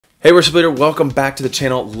Hey Worship Leader, welcome back to the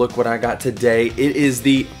channel. Look what I got today. It is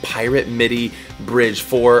the Pirate Midi Bridge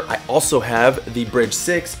 4. I also have the Bridge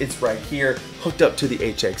 6. It's right here, hooked up to the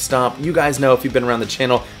HX Stomp. You guys know, if you've been around the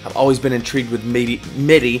channel, I've always been intrigued with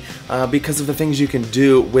Midi because of the things you can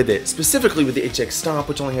do with it. Specifically with the HX Stomp,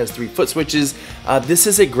 which only has 3 foot switches. This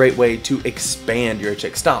is a great way to expand your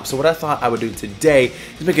HX Stomp. So what I thought I would do today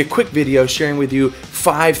is make a quick video sharing with you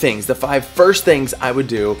 5 things, the 5 first things I would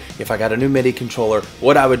do if I got a new Midi controller,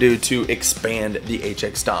 what I would do to expand the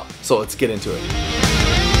HX Stomp. So let's get into it.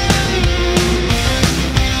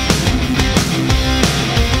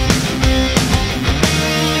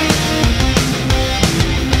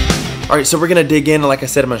 Alright, so we're going to dig in, and like I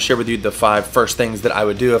said, I'm going to share with you the 5 first things that I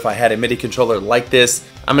would do if I had a Midi controller like this.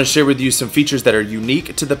 I'm going to share with you some features that are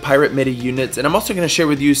unique to the Pirate Midi units, and I'm also going to share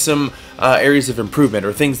with you some areas of improvement,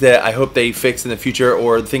 or things that I hope they fix in the future,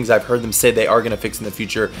 or things I've heard them say they are going to fix in the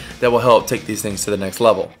future that will help take these things to the next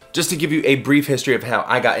level. Just to give you a brief history of how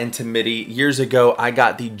I got into Midi, years ago I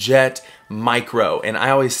got the Jet Micro, and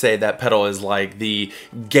I always say that pedal is like the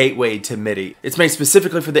gateway to Midi. It's made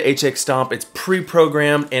specifically for the HX Stomp. It's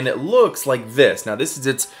pre-programmed and it looks like this. Now this is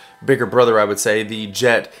its bigger brother, I would say, the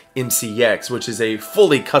Jet MCX, which is a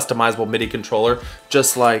fully customizable Midi controller,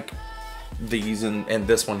 just like these and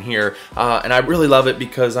this one here. And I really love it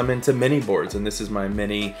because I'm into mini boards, and this is my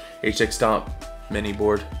mini HX Stomp mini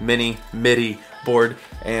board, mini Midi board,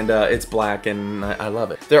 and it's black and I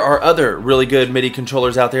love it. There are other really good Midi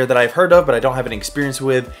controllers out there that I've heard of but I don't have any experience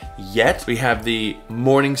with yet. We have the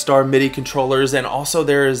Morningstar Midi controllers, and also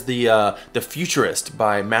there is the Futurist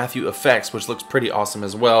by Matthew Effects, which looks pretty awesome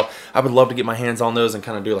as well. I would love to get my hands on those and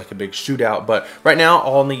kind of do like a big shootout, but right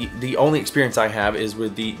now the only experience I have is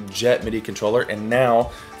with the Jet Midi controller and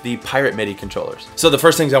now the Pirate Midi controllers. So the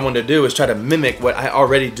first things I wanted to do is try to mimic what I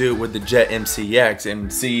already do with the Jet MCX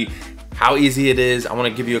and see how easy it is. I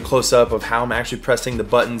want to give you a close-up of how I'm actually pressing the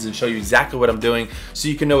buttons and show you exactly what I'm doing so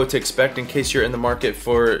you can know what to expect in case you're in the market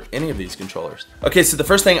for any of these controllers. Okay, so the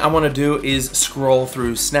first thing I want to do is scroll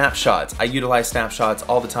through snapshots. I utilize snapshots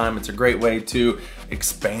all the time. It's a great way to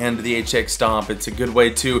expand the HX Stomp. It's a good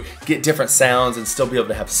way to get different sounds and still be able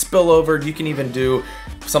to have spillover. You can even do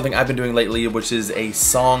something I've been doing lately, which is a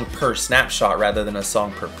song per snapshot rather than a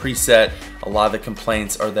song per preset. A lot of the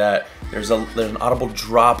complaints are that there's an audible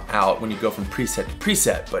drop out when you go from preset to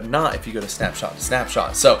preset, but not if you go to snapshot to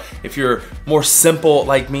snapshot. So if you're more simple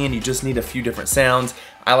like me and you just need a few different sounds,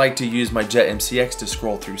 I like to use my Jet MCX to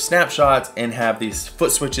scroll through snapshots and have these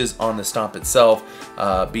foot switches on the Stomp itself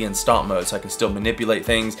be in Stomp mode, so I can still manipulate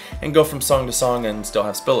things and go from song to song and still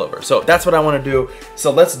have spillover. So that's what I want to do.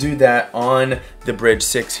 So let's do that on the Bridge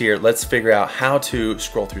 6 here. Let's figure out how to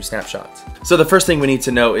scroll through snapshots. So the first thing we need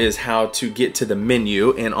to know is how to get to the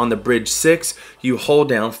menu, and on the Bridge 6 you hold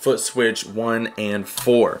down foot switch 1 and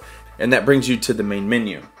 4. And that brings you to the main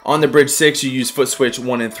menu. On the Bridge 6, you use foot switch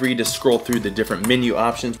 1 and 3 to scroll through the different menu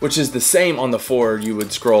options, which is the same on the 4 you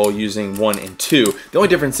would scroll using 1 and 2. The only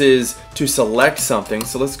difference is to select something.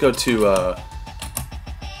 So let's go to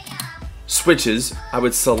switches. I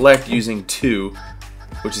would select using 2,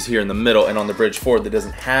 which is here in the middle, and on the Bridge 4 that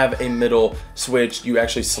doesn't have a middle switch, you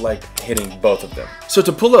actually select hitting both of them. So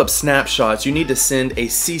to pull up snapshots, you need to send a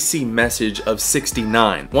CC message of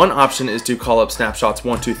 69. One option is to call up snapshots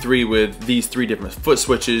 1, 2, 3 with these 3 different foot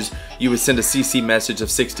switches. You would send a CC message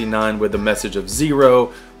of 69 with a message of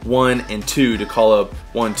 0, 1, and 2 to call up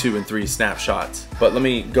 1, 2, and 3 snapshots. But let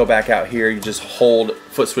me go back out here. You just hold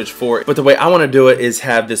foot switch 4. But the way I want to do it is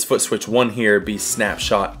have this foot switch 1 here be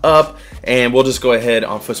snapshot up, and we'll just go ahead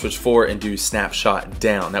on foot switch 4 and do snapshot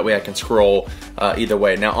down. That way I can scroll either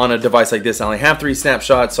way. Now on a device like this, I only have 3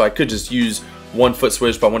 snapshots, so I could just use 1 foot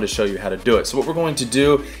switch, but I wanted to show you how to do it. So what we're going to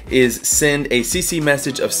do is send a CC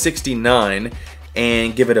message of 69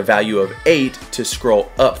 and give it a value of 8 to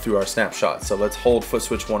scroll up through our snapshot. So let's hold foot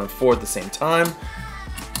switch 1 and 4 at the same time.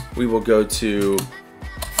 We will go to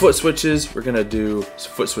foot switches. We're gonna do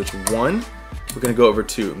foot switch 1. We're gonna go over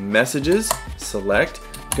to messages, select.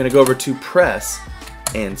 We're gonna go over to press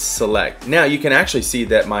and select. Now you can actually see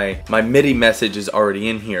that my Midi message is already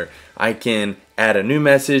in here. I can add a new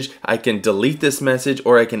message, I can delete this message,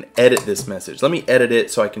 or I can edit this message. Let me edit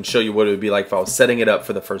it so I can show you what it would be like if I was setting it up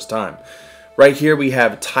for the first time. Right here we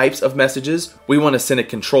have types of messages. We want to send a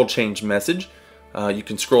control change message. You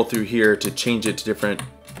can scroll through here to change it to different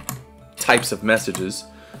types of messages.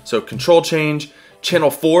 So control change,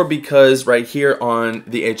 channel 4, because right here on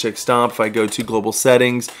the HX Stomp, if I go to global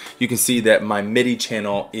settings, you can see that my Midi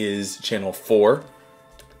channel is channel 4.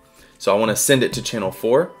 So I want to send it to channel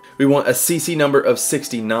 4. We want a CC number of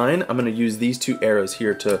 69. I'm going to use these 2 arrows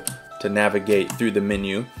here to navigate through the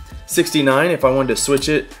menu. 69, if I wanted to switch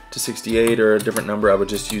it to 68 or a different number, I would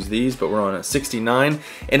just use these, but we're on a 69.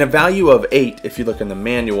 And a value of 8, if you look in the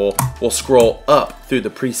manual, will scroll up through the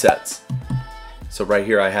presets. So right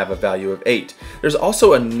here I have a value of 8. There's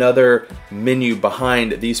also another menu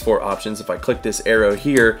behind these 4 options. If I click this arrow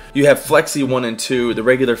here, you have Flexi 1 and 2, the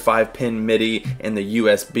regular 5-pin MIDI, and the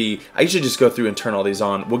USB. I usually just go through and turn all these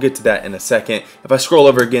on. We'll get to that in a second. If I scroll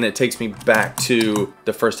over again, it takes me back to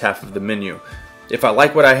the first half of the menu. If I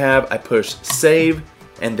like what I have, I push save,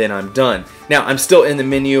 and then I'm done. Now I'm still in the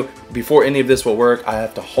menu. Before any of this will work, I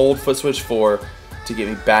have to hold foot switch 4 to get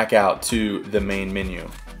me back out to the main menu.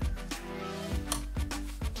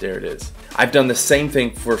 There it is. I've done the same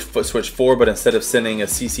thing for foot switch 4, but instead of sending a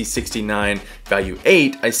CC69 value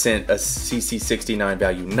 8, I sent a CC69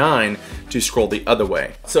 value 9 to scroll the other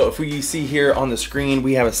way. So if we see here on the screen,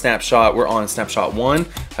 we have a snapshot. We're on snapshot 1.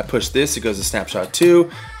 I push this, it goes to snapshot 2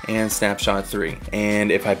 and snapshot 3.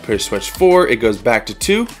 And if I push switch 4, it goes back to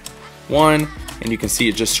 2, 1, and you can see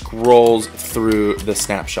it just scrolls through the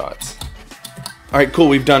snapshots. All right, cool,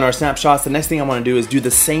 we've done our snapshots. The next thing I wanna do is do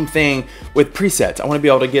the same thing with presets. I wanna be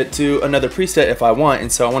able to get to another preset if I want,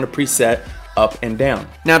 and so I want to preset up and down.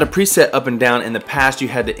 Now to preset up and down, in the past you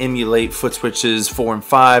had to emulate foot switches 4 and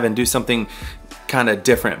 5 and do something kind of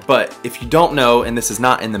different. But if you don't know, and this is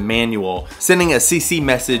not in the manual, sending a CC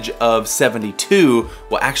message of 72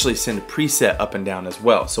 will actually send a preset up and down as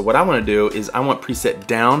well. So what I wanna do is I want preset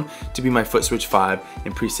down to be my foot switch 5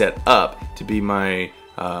 and preset up to be my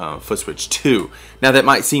foot switch 2. Now that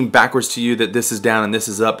might seem backwards to you that this is down and this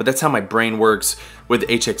is up, but that's how my brain works with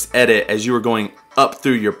HX Edit. As you are going up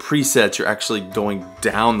through your presets, you're actually going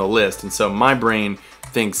down the list. And so my brain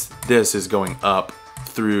thinks this is going up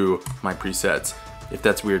through my presets. If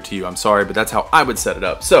that's weird to you, I'm sorry, but that's how I would set it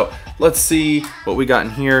up. So let's see what we got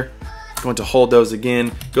in here. I'm going to hold those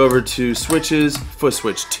again, go over to switches, foot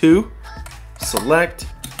switch 2, select,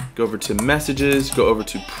 go over to messages, go over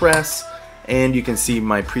to press, and you can see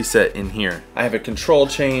my preset in here. I have a control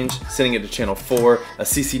change, setting it to channel 4, a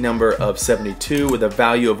CC number of 72 with a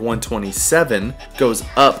value of 127, goes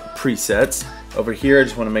up presets. Over here, I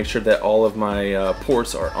just wanna make sure that all of my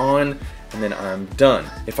ports are on, and then I'm done.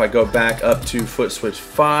 If I go back up to foot switch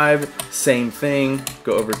 5, same thing,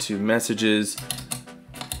 go over to messages,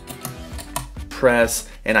 press,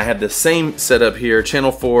 and I have the same setup here,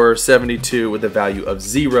 channel 4, 72 with a value of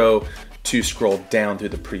 0 to scroll down through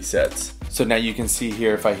the presets. So now you can see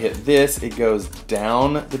here, if I hit this, it goes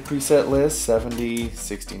down the preset list, 70,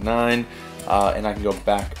 69, and I can go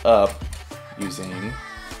back up using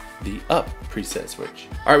the up preset switch.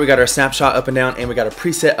 All right, we got our snapshot up and down, and we got a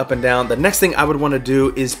preset up and down. The next thing I would want to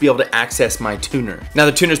do is be able to access my tuner. Now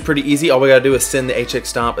the tuner is pretty easy. All we got to do is send the HX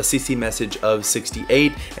Stomp a CC message of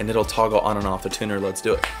 68, and it'll toggle on and off the tuner. Let's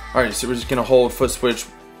do it. All right, so we're just gonna hold foot switch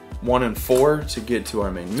 1 and 4 to get to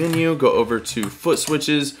our main menu. Go over to foot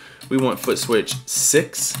switches. We want foot switch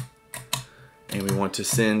 6, and we want to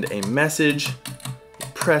send a message, a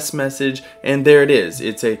press message, and there it is.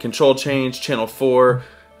 It's a control change, channel 4,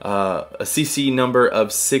 a CC number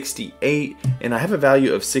of 68, and I have a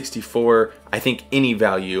value of 64. I think any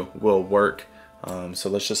value will work. So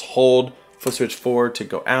let's just hold foot switch 4 to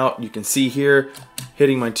go out. You can see here,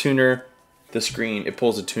 hitting my tuner, the screen, it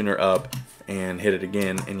pulls the tuner up, and hit it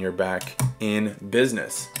again, and you're back in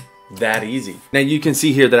business. That easy. Now you can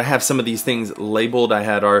see here that I have some of these things labeled. I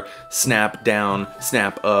had our snap down,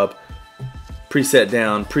 snap up, preset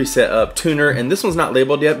down, preset up, tuner, and this one's not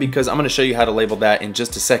labeled yet because I'm gonna show you how to label that in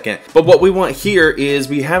just a second. But what we want here is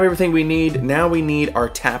we have everything we need. Now we need our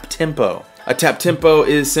tap tempo. A tap tempo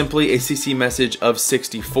is simply a CC message of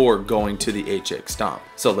 64 going to the HX Stomp.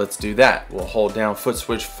 So let's do that. We'll hold down foot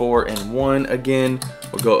switch 4 and 1 again.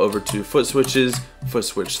 We'll go over to foot switches, foot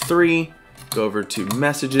switch 3, go over to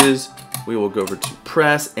messages. We will go over to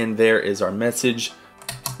press, and there is our message.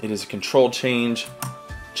 It is a control change,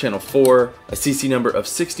 channel 4, a CC number of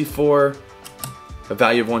 64, a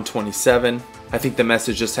value of 127. I think the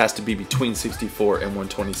message just has to be between 64 and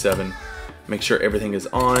 127. Make sure everything is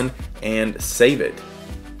on and save it.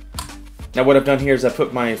 Now what I've done here is I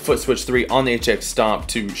put my foot switch 3 on the HX Stomp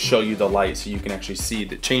to show you the light so you can actually see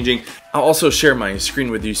it changing. I'll also share my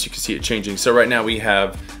screen with you so you can see it changing. So right now we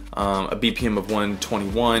have a BPM of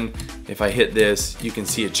 121. If I hit this, you can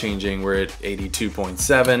see it changing. We're at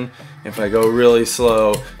 82.7. If I go really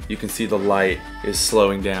slow, you can see the light is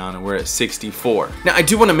slowing down, and we're at 64. Now I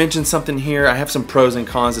do want to mention something here. I have some pros and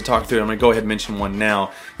cons to talk through. I'm gonna go ahead and mention one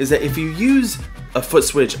now, is that if you use a foot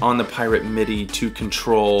switch on the Pirate Midi to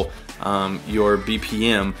control your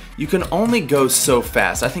BPM, you can only go so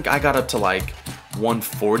fast. I think I got up to like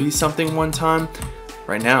 140 something one time.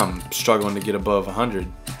 Right now I'm struggling to get above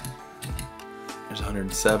 100.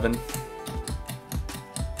 107.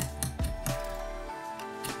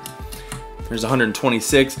 There's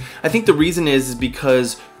 126. I think the reason is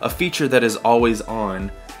because a feature that is always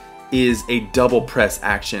on is a double press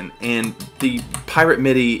action, and the Pirate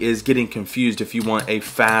Midi is getting confused if you want a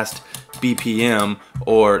fast BPM,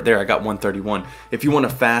 or there, I got 131. If you want a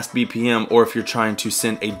fast BPM, or if you're trying to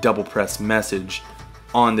send a double press message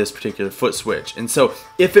on this particular foot switch. And so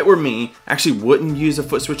if it were me, I actually wouldn't use a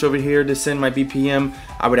foot switch over here to send my BPM.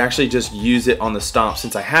 I would actually just use it on the Stomp.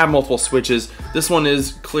 Since I have multiple switches, this one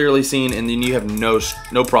is clearly seen, and then you have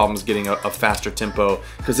no problems getting a faster tempo,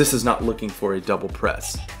 because this is not looking for a double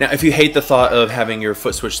press. Now, if you hate the thought of having your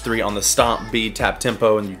foot switch 3 on the Stomp be tap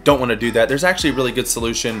tempo and you don't want to do that, there's actually a really good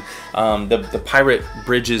solution. The Pirate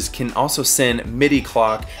bridges can also send MIDI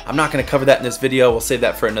clock. I'm not going to cover that in this video. We'll save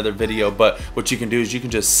that for another video, but what you can do is you can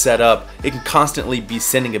just set up, it can constantly be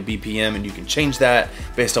sending a BPM, and you can change that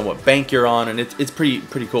based on what bank you're on, and it's pretty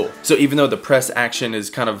cool. So even though the press action is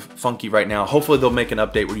kind of funky right now, hopefully they'll make an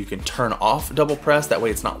update where you can turn off double press. That way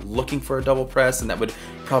it's not looking for a double press, and that would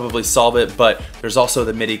probably solve it. But there's also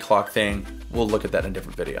the MIDI clock thing. We'll look at that in a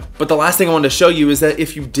different video. But the last thing I wanted to show you is that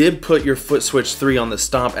if you did put your foot switch 3 on the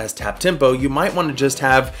Stomp as tap tempo, you might want to just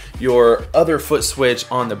have your other foot switch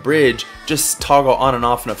on the bridge just toggle on and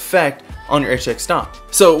off an effect on your HX Stomp.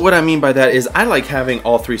 So what I mean by that is I like having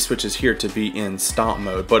all 3 switches here to be in Stomp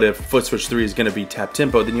mode, but if foot switch 3 is going to be tap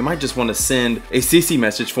tempo, then you might just want to send a CC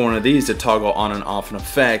message for one of these to toggle on and off an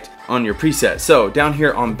effect on your preset. So down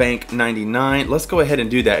here on bank 99, let's go ahead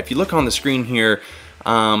and do that. If you look on the screen here,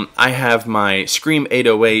 I have my Scream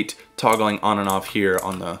 808 toggling on and off here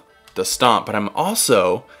on the Stomp, but I'm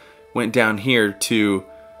also went down here to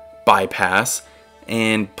bypass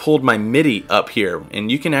and pulled my MIDI up here,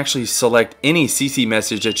 and you can actually select any CC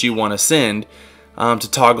message that you want to send to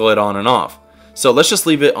toggle it on and off. So let's just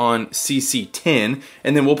leave it on CC10,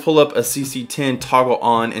 and then we'll pull up a CC10 toggle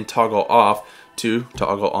on and toggle off to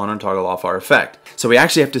toggle on and toggle off our effect. So we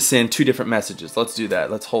actually have to send 2 different messages. Let's do that.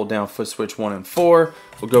 Let's hold down foot switch 1 and 4.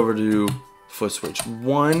 We'll go over to foot switch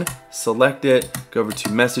 1, select it, go over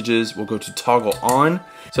to messages, we'll go to toggle on.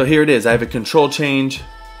 So here it is, I have a control change,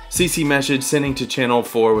 CC message sending to channel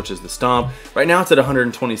 4, which is the Stomp. Right now it's at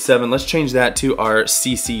 127. Let's change that to our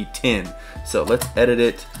CC10. So let's edit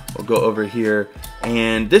it. We'll go over here,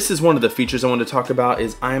 and this is one of the features I wanted to talk about.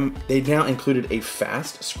 Is they now included a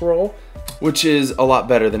fast scroll, which is a lot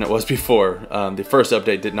better than it was before. The first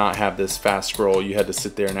update did not have this fast scroll. You had to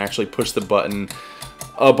sit there and actually push the button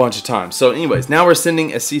a bunch of times. So anyways, now we're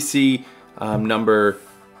sending a CC number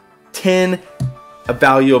 10, a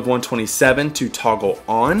value of 127 to toggle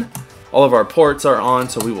on. All of our ports are on,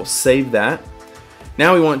 so we will save that.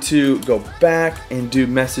 Now we want to go back and do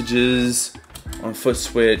messages on foot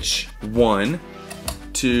switch 1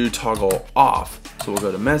 to toggle off. So we'll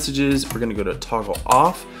go to messages, we're gonna go to toggle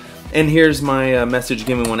off, and here's my message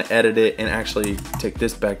again. We want to edit it and actually take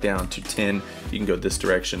this back down to 10. You can go this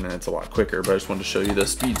direction and it's a lot quicker, but I just wanted to show you the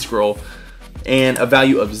speed scroll. And a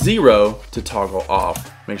value of 0 to toggle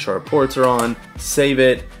off. Make sure our ports are on, save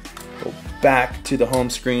it, go back to the home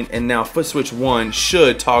screen, and now foot switch 1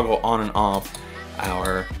 should toggle on and off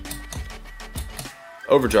our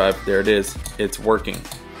overdrive. There it is, it's working.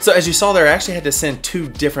 So as you saw there, I actually had to send 2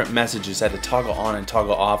 different messages. I had to toggle on and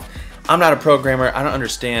toggle off. I'm not a programmer, I don't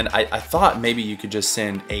understand. I thought maybe you could just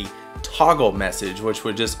send a toggle message, which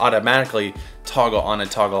would just automatically toggle on and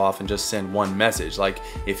toggle off and just send one message. Like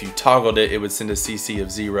if you toggled it, it would send a CC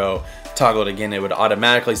of 0. Toggle it again, it would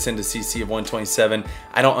automatically send a CC of 127.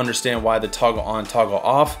 I don't understand why the toggle on, toggle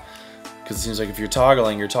off, because it seems like if you're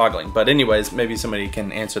toggling, you're toggling. But anyways, maybe somebody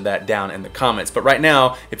can answer that down in the comments. But right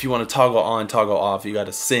now, if you want to toggle on, toggle off, you got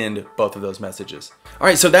to send both of those messages. All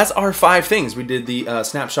right, so that's our 5 things. We did the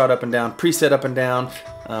snapshot up and down, preset up and down,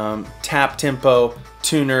 tap tempo,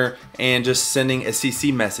 tuner, and just sending a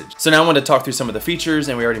CC message. So now I want to talk through some of the features,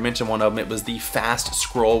 and we already mentioned one of them. It was the fast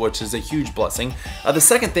scroll, which is a huge blessing. The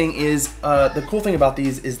second thing is, the cool thing about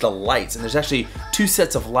these is the lights, and there's actually 2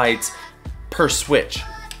 sets of lights per switch.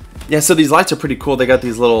 Yeah, so these lights are pretty cool. They got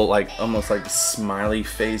these little, like, almost like smiley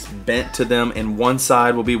face bent to them, and one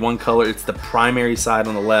side will be one color. It's the primary side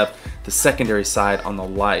on the left, the secondary side on the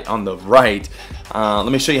right.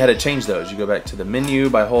 Let me show you how to change those. You go back to the menu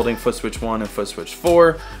by holding foot switch 1 and foot switch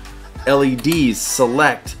 4. LEDs,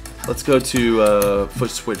 select. Let's go to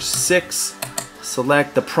foot switch 6.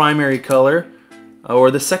 Select the primary color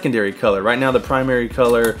or the secondary color. Right now the primary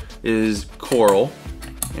color is coral,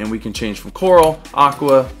 and we can change from coral,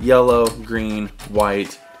 aqua, yellow, green,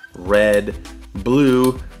 white, red,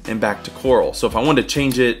 blue, and back to coral. So if I want to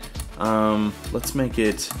change it, let's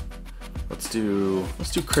do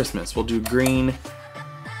Christmas. We'll do green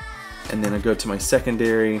and then I go to my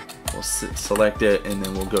secondary, we'll select it, and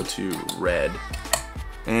then we'll go to red.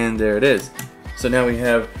 And there it is. So now we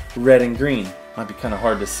have red and green. Might be kind of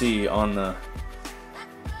hard to see on the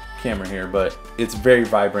camera here, but it's very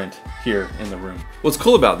vibrant here in the room. What's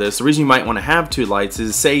cool about this, the reason you might want to have two lights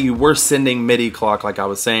is, say you were sending MIDI clock like I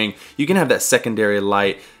was saying, you can have that secondary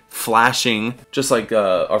light flashing, just like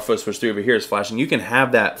our foot switch 3 over here is flashing. You can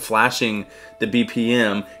have that flashing the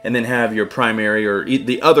BPM and then have your primary or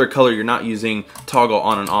the other color you're not using toggle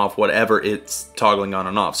on and off, whatever it's toggling on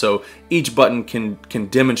and off. So each button can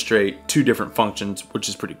demonstrate two different functions, which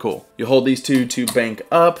is pretty cool. You hold these two to bank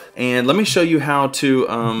up, and let me show you how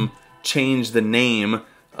to change the name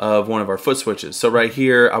of one of our foot switches. So right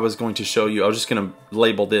here, I was going to show you, I was just gonna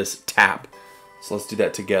label this tap. So let's do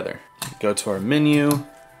that together. Go to our menu,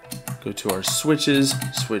 go to our switches,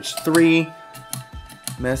 switch 3,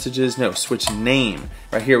 messages, no, switch name.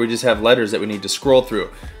 Right here we just have letters that we need to scroll through.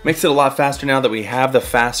 Makes it a lot faster now that we have the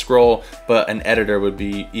fast scroll, but an editor would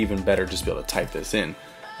be even better just to be able to type this in.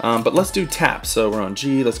 But let's do tap. So we're on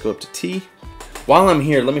G, let's go up to T. While I'm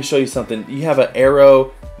here, let me show you something. You have an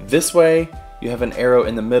arrow this way, you have an arrow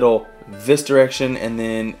in the middle this direction, and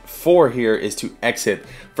then 4 here is to exit.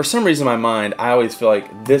 For some reason in my mind, I always feel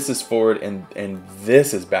like this is forward and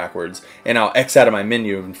this is backwards, and I'll X out of my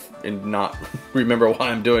menu and not remember what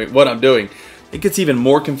I'm doing. It gets even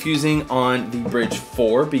more confusing on the bridge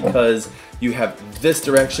 4 because you have this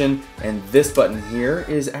direction, and this button here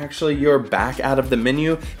is actually your back out of the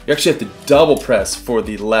menu. You actually have to double press for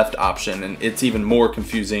the left option, and it's even more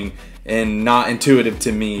confusing and not intuitive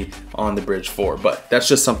to me on the bridge 4, but that's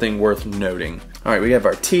just something worth noting. All right, we have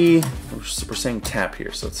our T, we're saying tap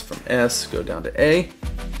here, so it's from S, go down to A.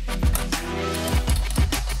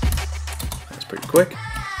 That's pretty quick.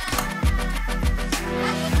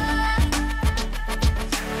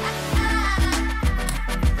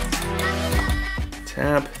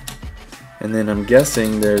 Tap, and then I'm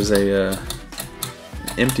guessing there's an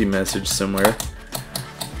empty message somewhere.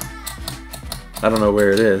 I don't know where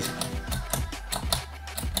it is.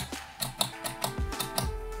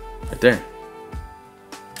 Right there.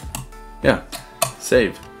 Yeah,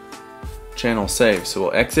 save. Channel save. So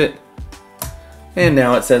we'll exit. And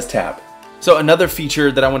now it says tap. So another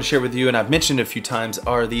feature that I want to share with you, and I've mentioned a few times,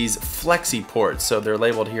 are these Flexi ports. So they're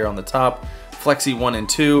labeled here on the top, Flexi 1 and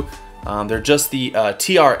 2. They're just the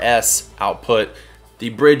TRS output. The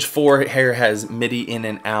bridge 4 here has MIDI in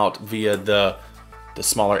and out via the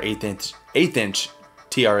smaller 1/8 inch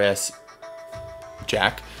TRS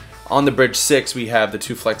jack. On the bridge 6, we have the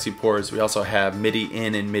 2 Flexi ports. We also have MIDI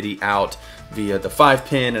in and MIDI out via the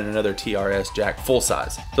 5-pin and another TRS jack full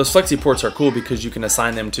size. Those Flexi ports are cool because you can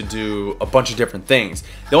assign them to do a bunch of different things.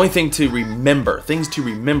 The only thing to remember,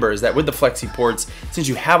 is that with the Flexi ports, since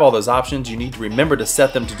you have all those options, you need to remember to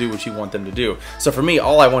set them to do what you want them to do. So for me,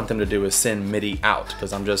 all I want them to do is send MIDI out,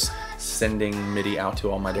 because I'm just sending MIDI out to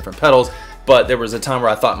all my different pedals. But there was a time where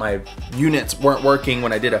I thought my units weren't working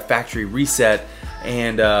when I did a factory reset,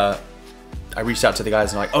 and I reached out to the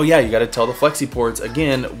guys and like, oh yeah, you got to tell the Flexi ports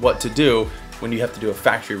again what to do when you have to do a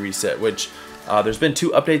factory reset, which there's been 2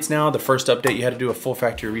 updates now. The first update you had to do a full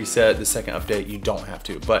factory reset. The second update you don't have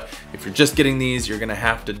to, but if you're just getting these, you're gonna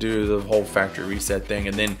have to do the whole factory reset thing,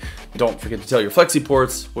 and then don't forget to tell your Flexi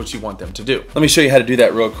ports what you want them to do. Let me show you how to do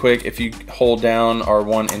that real quick. If you hold down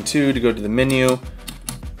R1 and 2 to go to the menu,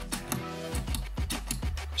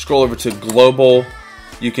 scroll over to global,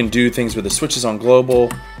 you can do things with the switches on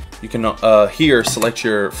global. You can here select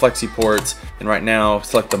your Flexi ports, and right now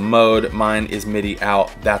select the mode. Mine is MIDI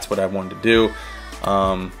out. That's what I wanted to do.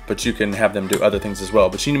 But you can have them do other things as well.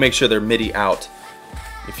 But you need to make sure they're MIDI out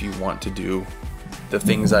if you want to do the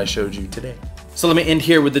things I showed you today. So let me end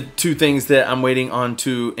here with the 2 things that I'm waiting on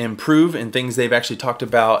to improve and things they've actually talked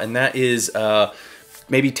about, and that is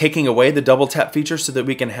maybe taking away the double tap feature so that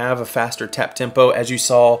we can have a faster tap tempo. As you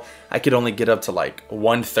saw, I could only get up to like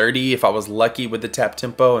 130 if I was lucky with the tap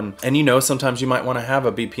tempo, and you know, sometimes you might want to have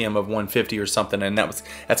a BPM of 150 or something, and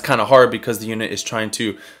that's kind of hard because the unit is trying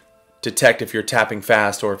to detect if you're tapping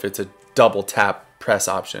fast or if it's a double tap press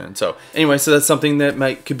option. And so anyway, so that's something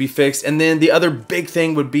that could be fixed. And then the other big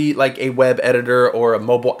thing would be like a web editor or a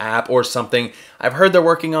mobile app or something. I've heard they're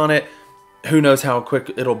working on it. who knows how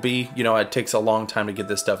quick it'll be. You know, it takes a long time to get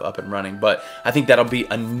this stuff up and running, but I think that'll be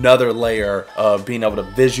another layer of being able to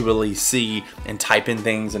visually see and type in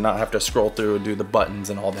things and not have to scroll through and do the buttons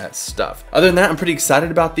and all that stuff. Other than that, I'm pretty excited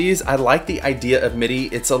about these. I like the idea of MIDI.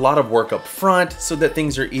 It's a lot of work up front so that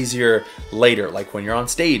things are easier later, like when you're on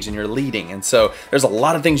stage and you're leading. And so there's a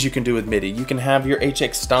lot of things you can do with MIDI. You can have your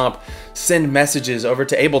HX Stomp send messages over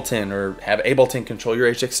to Ableton, or have Ableton control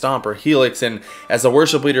your HX Stomp or Helix. And as a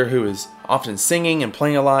worship leader who is often singing and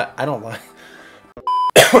playing a lot, I don't like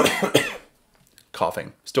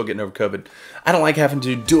coughing, still getting over COVID. I don't like having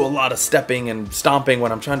to do a lot of stepping and stomping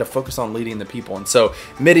when I'm trying to focus on leading the people. And so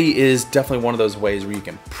MIDI is definitely one of those ways where you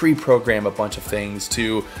can pre-program a bunch of things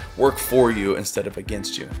to work for you instead of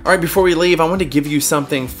against you. All right, before we leave, I want to give you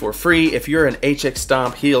something for free. If you're an HX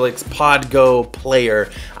Stomp, Helix, PodGo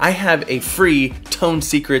player, I have a free Tone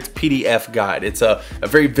Secrets PDF guide. It's a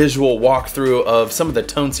very visual walkthrough of some of the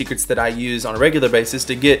tone secrets that I use on a regular basis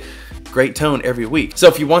to get great tone every week. So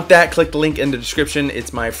if you want that, click the link in the description.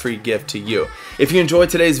 It's my free gift to you. If you enjoyed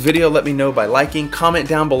today's video, let me know by liking. Comment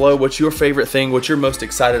down below what's your favorite thing, what you're most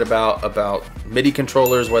excited about MIDI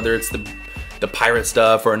controllers, whether it's the Pirate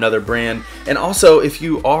stuff or another brand. And also, if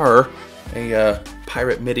you are a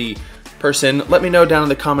Pirate MIDI person, let me know down in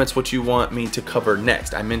the comments what you want me to cover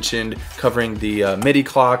next. I mentioned covering the MIDI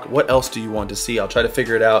clock. What else do you want to see? I'll try to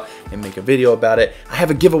figure it out and make a video about it. I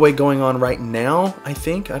have a giveaway going on right now, I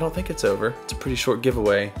think. I don't think it's over. It's a pretty short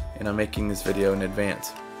giveaway, and I'm making this video in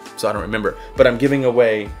advance, so I don't remember. But I'm giving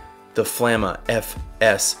away the Flamma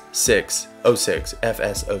FS606,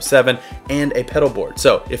 FS07, and a pedal board.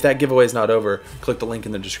 So if that giveaway is not over, click the link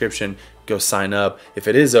in the description, go sign up. If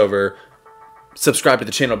it is over, subscribe to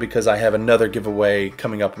the channel because I have another giveaway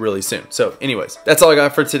coming up really soon. So anyways, that's all I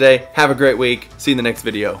got for today. Have a great week. See you in the next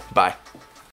video. Bye.